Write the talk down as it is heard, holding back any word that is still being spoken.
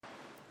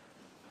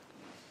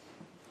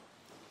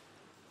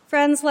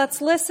Friends,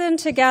 let's listen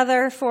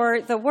together for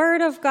the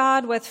Word of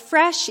God with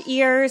fresh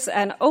ears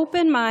and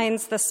open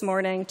minds this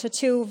morning to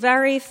two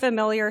very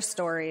familiar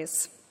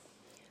stories.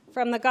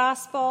 From the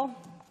Gospel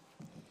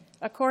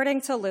according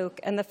to Luke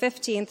in the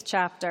 15th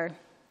chapter.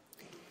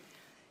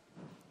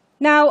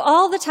 Now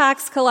all the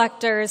tax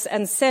collectors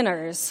and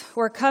sinners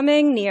were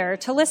coming near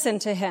to listen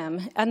to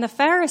him, and the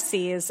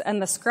Pharisees and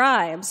the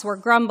scribes were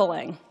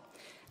grumbling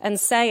and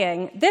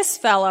saying, "This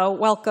fellow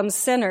welcomes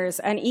sinners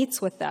and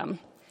eats with them."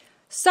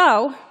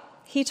 So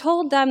he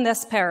told them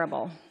this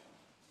parable.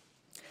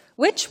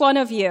 Which one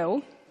of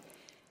you,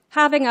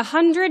 having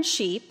 100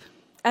 sheep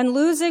and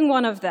losing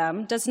one of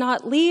them, does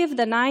not leave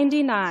the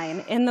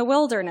 99 in the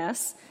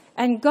wilderness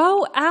and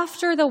go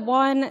after the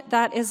one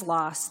that is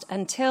lost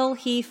until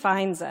he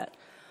finds it?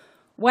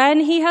 When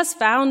he has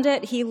found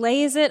it, he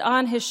lays it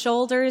on his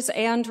shoulders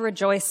and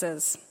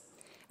rejoices.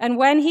 And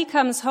when he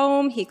comes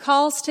home, he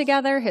calls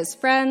together his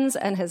friends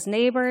and his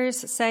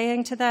neighbors,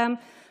 saying to them,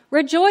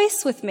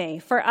 "Rejoice with me,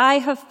 for I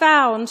have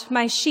found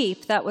my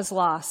sheep that was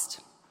lost."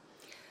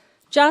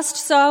 Just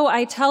so,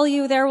 I tell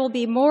you, there will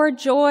be more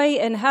joy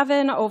in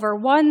heaven over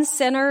one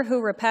sinner who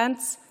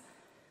repents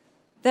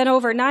than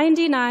over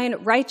 99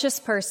 righteous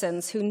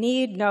persons who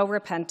need no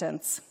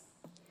repentance.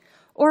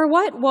 Or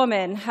what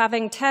woman,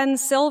 having 10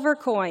 silver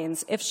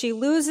coins, if she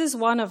loses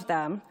one of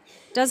them,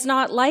 does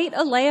not light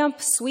a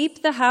lamp,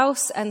 sweep the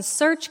house, and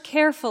search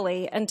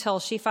carefully until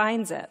she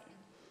finds it?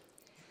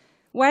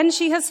 When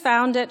she has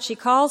found it, she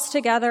calls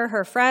together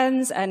her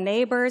friends and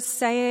neighbors,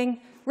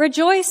 saying,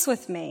 "Rejoice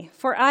with me,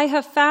 for I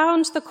have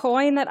found the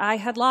coin that I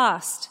had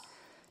lost."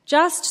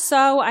 Just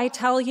so, I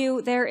tell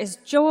you, there is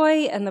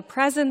joy in the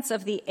presence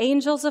of the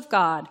angels of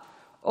God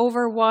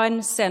over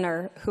one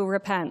sinner who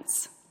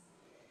repents.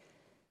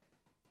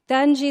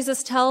 Then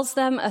Jesus tells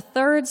them a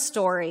third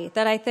story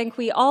that I think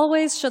we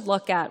always should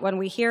look at when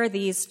we hear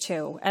these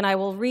two, and I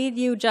will read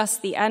you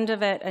just the end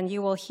of it, and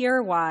you will hear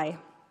why.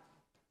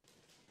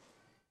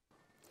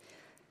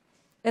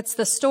 It's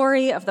the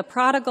story of the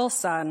prodigal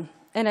son,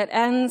 and it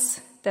ends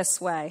this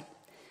way.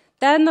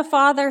 Then the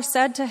father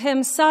said to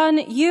him, "Son,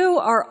 you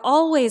are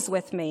always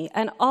with me,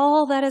 and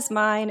all that is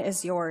mine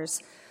is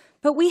yours.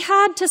 But we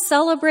had to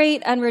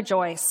celebrate and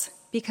rejoice,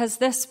 because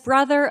this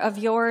brother of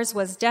yours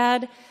was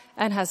dead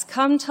and has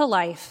come to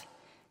life.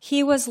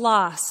 He was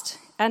lost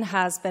and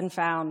has been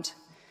found."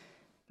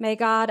 May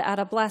God add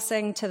a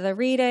blessing to the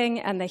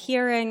reading and the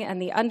hearing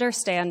and the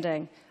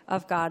understanding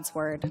of God's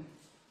word.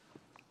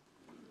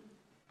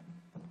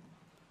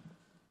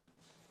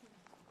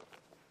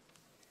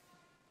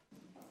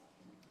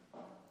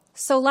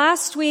 So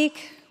last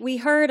week, we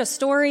heard a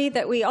story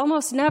that we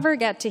almost never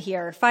get to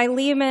hear,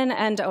 Philemon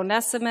and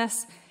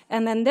Onesimus.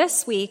 And then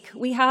this week,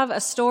 we have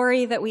a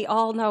story that we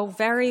all know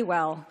very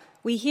well.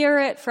 We hear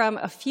it from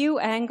a few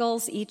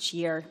angles each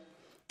year: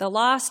 the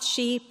lost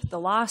sheep, the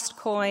lost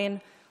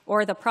coin,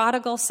 or the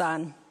prodigal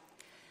son.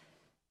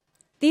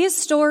 These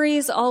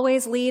stories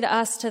always lead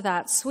us to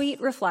that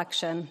sweet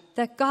reflection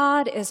that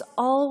God is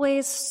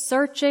always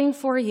searching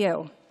for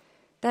you,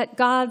 that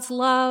God's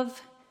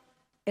love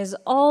is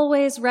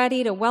always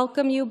ready to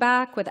welcome you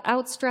back with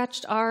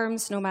outstretched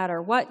arms, no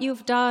matter what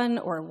you've done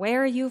or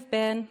where you've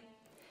been.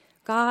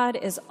 God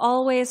is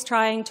always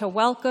trying to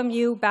welcome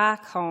you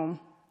back home.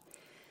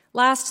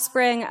 Last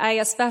spring, I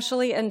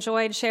especially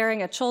enjoyed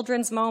sharing a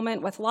children's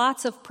moment with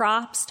lots of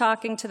props,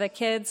 talking to the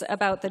kids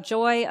about the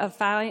joy of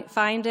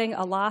finding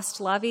a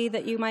lost lovey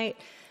that you might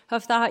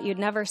have thought you'd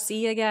never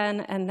see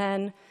again, and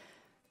then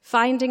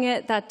finding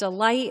it, that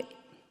delight.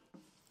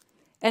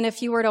 And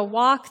if you were to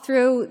walk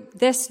through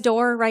this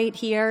door right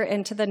here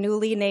into the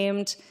newly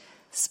named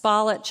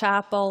Smollett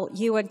Chapel,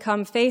 you would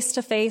come face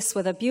to face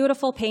with a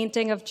beautiful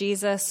painting of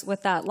Jesus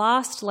with that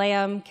lost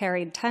lamb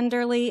carried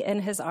tenderly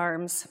in his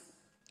arms.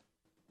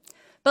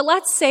 But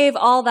let's save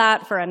all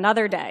that for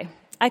another day.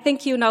 I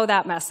think you know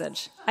that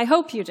message. I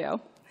hope you do.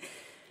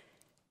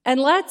 And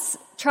let's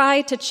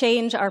try to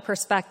change our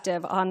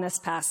perspective on this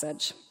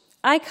passage.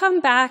 I come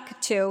back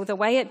to the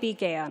way it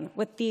began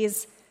with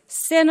these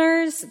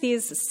sinners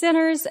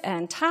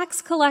and tax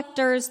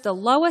collectors, the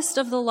lowest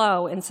of the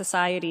low in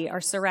society,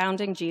 are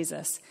surrounding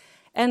Jesus.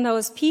 And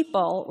those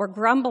people were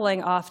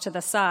grumbling off to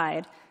the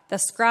side, the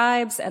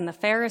scribes and the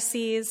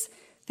Pharisees,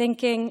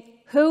 thinking,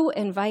 who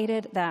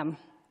invited them?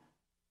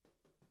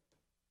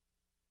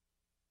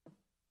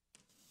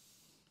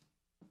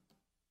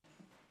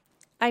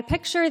 I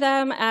picture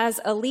them as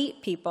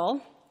elite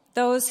people,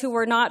 those who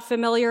were not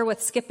familiar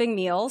with skipping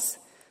meals,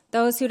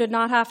 those who did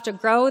not have to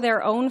grow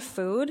their own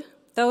food,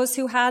 those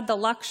who had the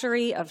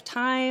luxury of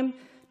time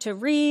to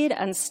read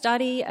and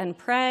study and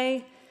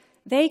pray.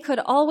 They could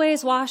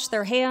always wash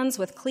their hands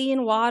with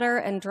clean water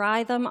and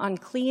dry them on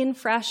clean,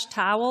 fresh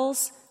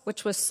towels,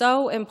 which was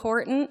so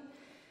important.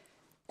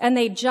 And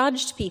they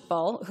judged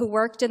people who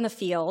worked in the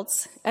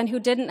fields and who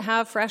didn't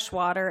have fresh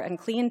water and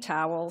clean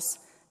towels.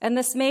 And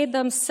this made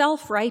them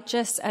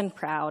self-righteous and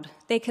proud.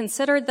 They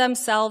considered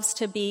themselves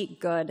to be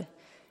good.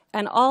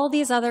 And all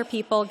these other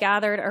people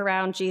gathered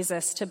around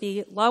Jesus to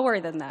be lower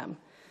than them.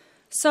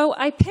 So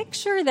I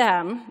picture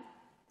them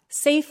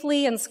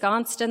safely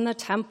ensconced in the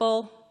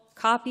temple,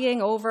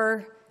 copying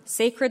over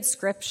sacred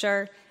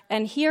scripture,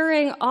 and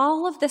hearing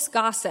all of this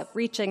gossip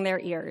reaching their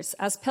ears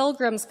as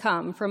pilgrims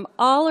come from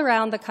all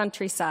around the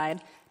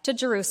countryside to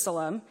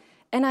Jerusalem,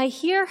 and I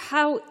hear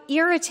how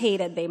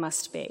irritated they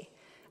must be.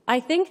 I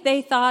think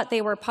they thought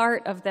they were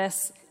part of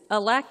this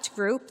elect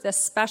group, this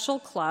special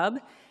club,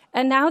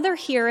 and now they're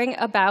hearing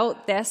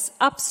about this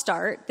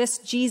upstart, this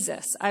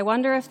Jesus. I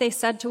wonder if they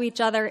said to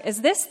each other,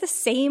 is this the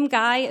same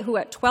guy who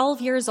at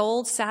 12 years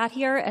old sat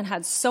here and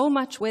had so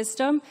much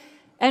wisdom,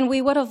 and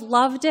we would have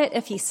loved it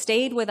if he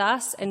stayed with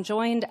us and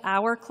joined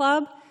our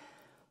club?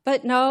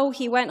 But no,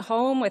 he went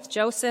home with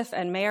Joseph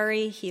and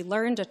Mary, he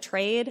learned a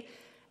trade,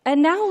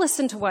 and now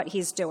listen to what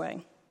he's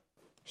doing.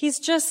 He's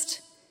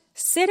just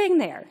sitting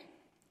there,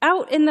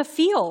 out in the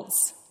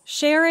fields,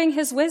 sharing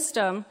his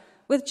wisdom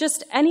with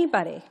just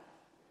anybody.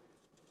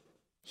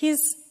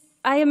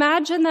 I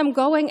imagine them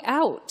going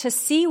out to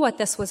see what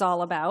this was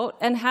all about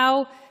and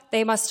how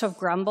they must have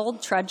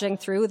grumbled, trudging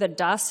through the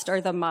dust or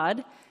the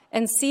mud,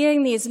 and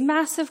seeing these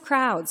massive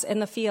crowds in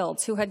the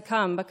fields who had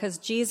come because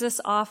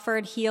Jesus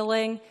offered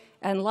healing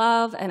and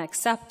love and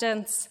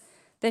acceptance,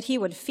 that he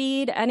would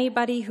feed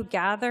anybody who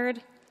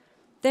gathered,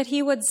 that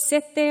he would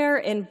sit there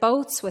in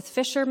boats with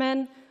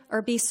fishermen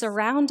or be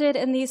surrounded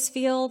in these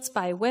fields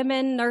by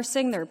women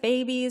nursing their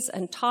babies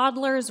and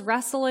toddlers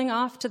wrestling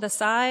off to the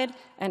side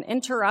and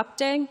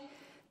interrupting,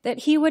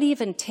 that he would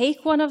even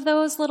take one of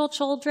those little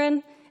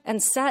children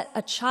and set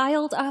a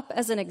child up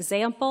as an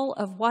example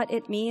of what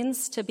it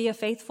means to be a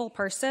faithful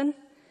person.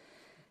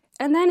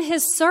 And then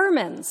his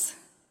sermons,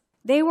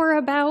 they were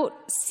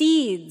about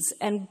seeds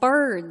and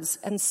birds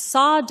and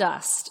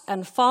sawdust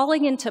and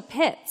falling into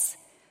pits.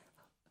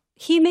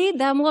 He made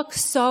them look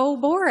so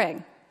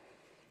boring.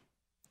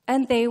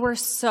 And they were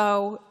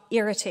so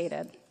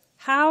irritated.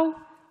 How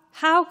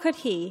could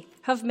he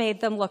have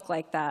made them look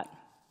like that?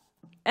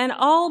 And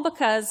all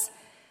because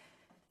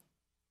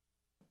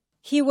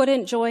he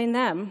wouldn't join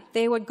them.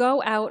 They would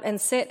go out and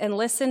sit and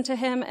listen to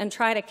him and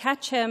try to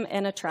catch him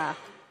in a trap.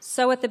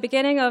 So at the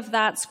beginning of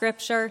that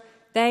scripture,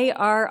 they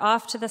are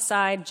off to the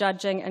side,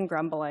 judging and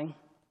grumbling.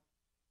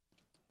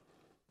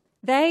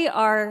 They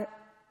are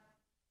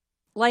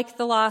like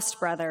the lost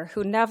brother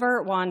who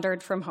never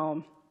wandered from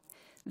home.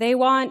 They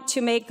want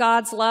to make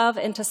God's love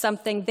into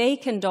something they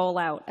can dole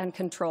out and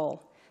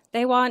control.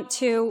 They want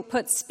to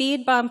put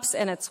speed bumps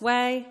in its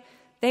way.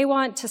 They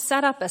want to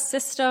set up a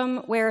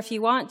system where if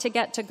you want to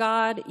get to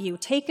God, you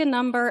take a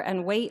number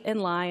and wait in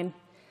line.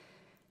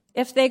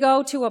 If they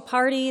go to a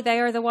party,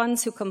 they are the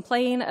ones who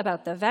complain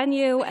about the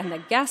venue and the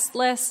guest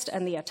list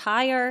and the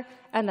attire,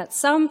 and that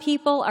some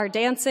people are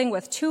dancing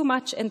with too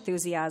much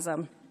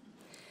enthusiasm.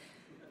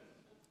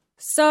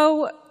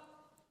 So,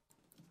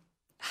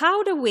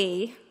 how do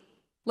we,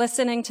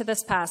 listening to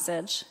this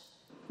passage,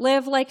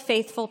 live like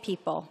faithful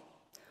people?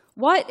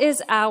 What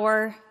is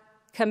our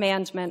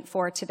commandment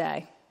for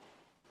today?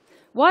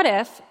 What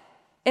if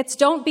it's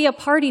don't be a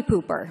party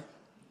pooper?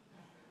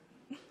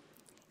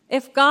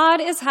 If God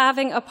is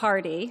having a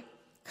party,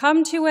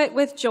 come to it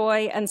with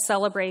joy and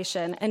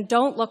celebration and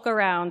don't look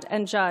around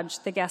and judge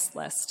the guest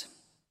list.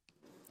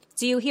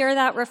 Do you hear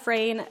that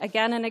refrain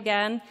again and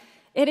again?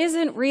 It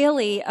isn't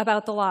really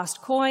about the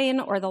lost coin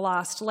or the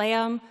lost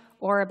lamb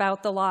or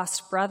about the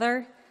lost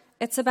brother.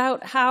 It's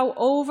about how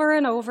over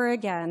and over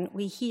again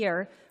we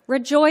hear,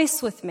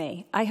 rejoice with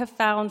me, I have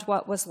found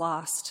what was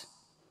lost.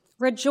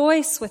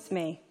 Rejoice with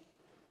me.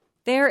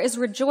 There is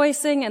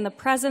rejoicing in the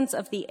presence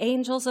of the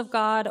angels of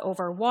God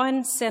over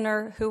one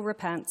sinner who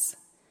repents.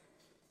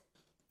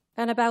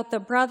 And about the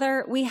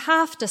brother, we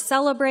have to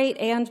celebrate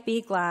and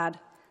be glad.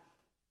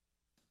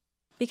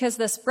 Because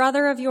this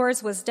brother of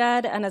yours was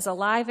dead and is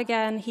alive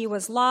again, he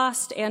was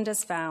lost and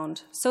is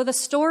found. So the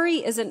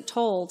story isn't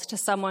told to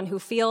someone who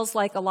feels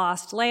like a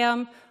lost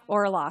lamb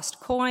or a lost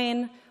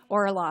coin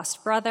or a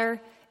lost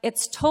brother.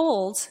 It's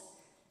told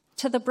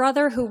to the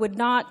brother who would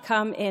not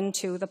come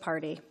into the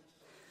party.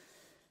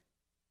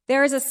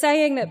 There is a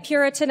saying that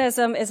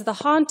Puritanism is the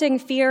haunting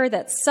fear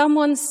that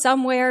someone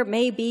somewhere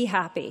may be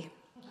happy.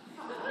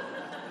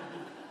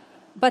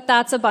 But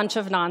that's a bunch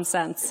of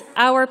nonsense.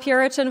 Our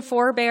Puritan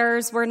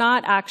forebears were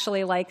not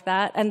actually like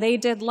that, and they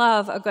did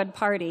love a good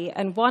party.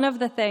 And one of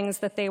the things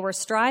that they were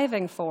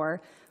striving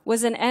for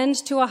was an end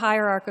to a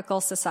hierarchical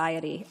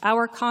society.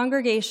 Our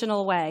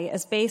congregational way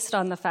is based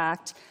on the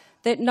fact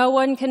that no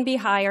one can be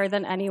higher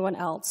than anyone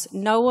else.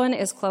 No one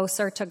is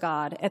closer to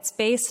God. It's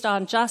based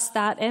on just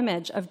that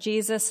image of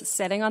Jesus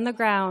sitting on the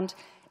ground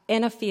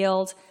in a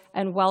field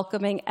and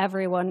welcoming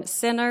everyone,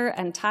 sinner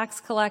and tax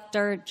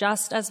collector,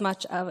 just as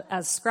much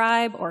as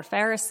scribe or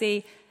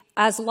Pharisee,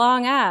 as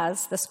long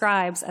as the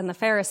scribes and the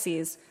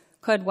Pharisees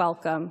could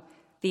welcome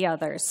the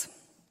others.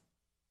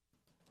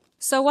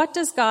 So what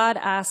does God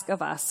ask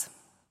of us?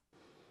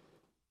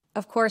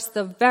 Of course,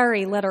 the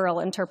very literal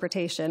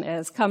interpretation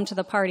is come to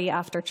the party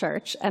after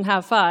church and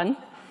have fun.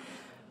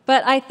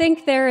 But I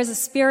think there is a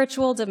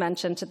spiritual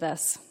dimension to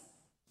this.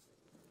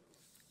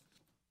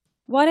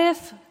 What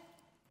if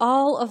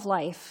all of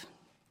life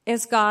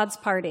is God's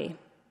party?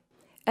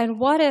 And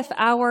what if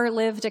our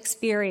lived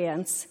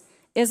experience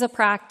is a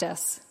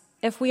practice?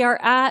 If we are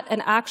at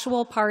an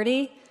actual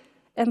party,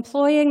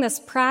 employing this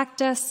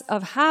practice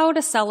of how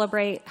to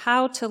celebrate,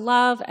 how to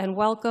love and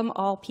welcome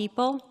all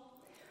people,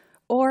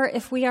 or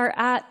if we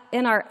are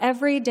in our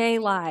everyday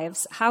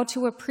lives, how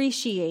to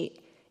appreciate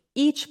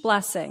each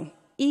blessing,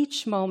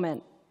 each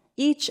moment,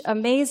 each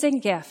amazing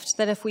gift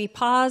that if we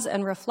pause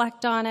and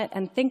reflect on it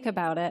and think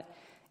about it,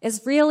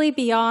 is really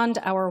beyond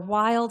our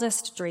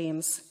wildest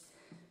dreams.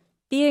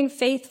 Being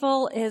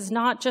faithful is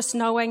not just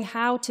knowing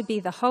how to be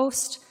the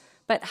host,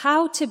 but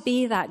how to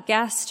be that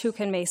guest who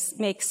can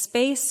make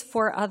space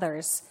for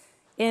others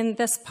in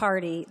this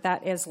party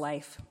that is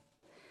life.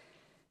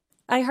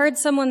 I heard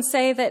someone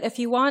say that if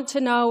you want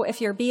to know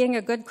if you're being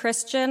a good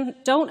Christian,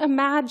 don't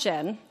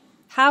imagine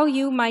how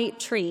you might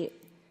treat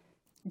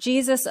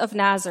Jesus of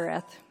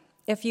Nazareth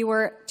if you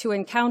were to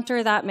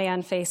encounter that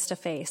man face to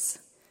face.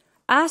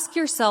 Ask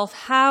yourself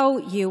how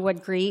you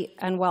would greet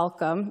and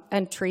welcome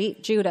and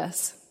treat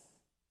Judas.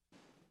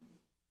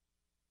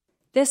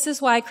 This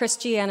is why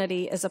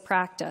Christianity is a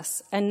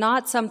practice and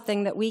not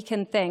something that we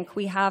can think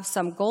we have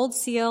some gold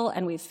seal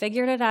and we've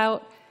figured it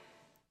out.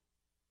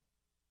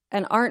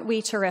 And aren't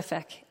we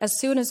terrific? As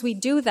soon as we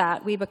do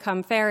that, we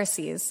become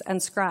Pharisees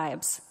and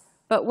scribes.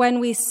 But when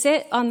we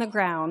sit on the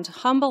ground,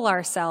 humble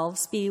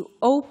ourselves, be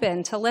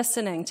open to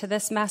listening to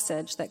this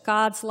message that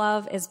God's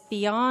love is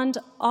beyond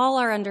all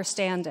our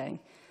understanding,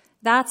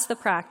 that's the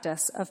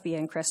practice of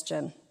being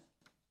Christian.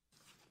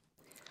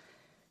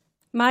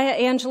 Maya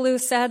Angelou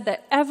said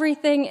that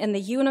everything in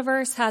the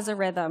universe has a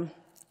rhythm.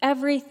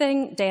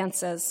 Everything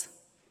dances.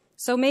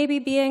 So maybe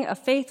being a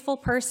faithful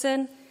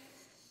person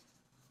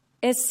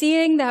is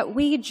seeing that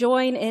we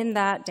join in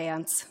that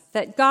dance,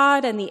 that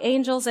God and the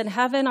angels in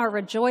heaven are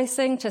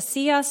rejoicing to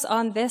see us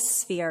on this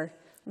sphere,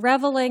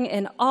 reveling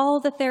in all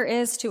that there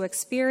is to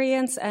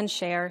experience and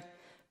share.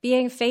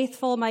 Being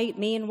faithful might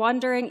mean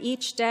wondering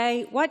each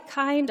day what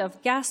kind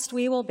of guest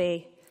we will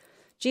be.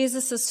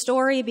 Jesus'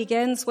 story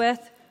begins with,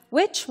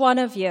 "Which one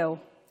of you?"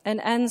 and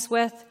ends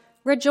with,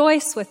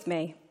 "Rejoice with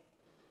me."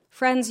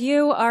 Friends,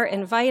 you are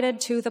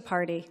invited to the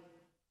party.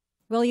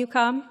 Will you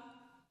come?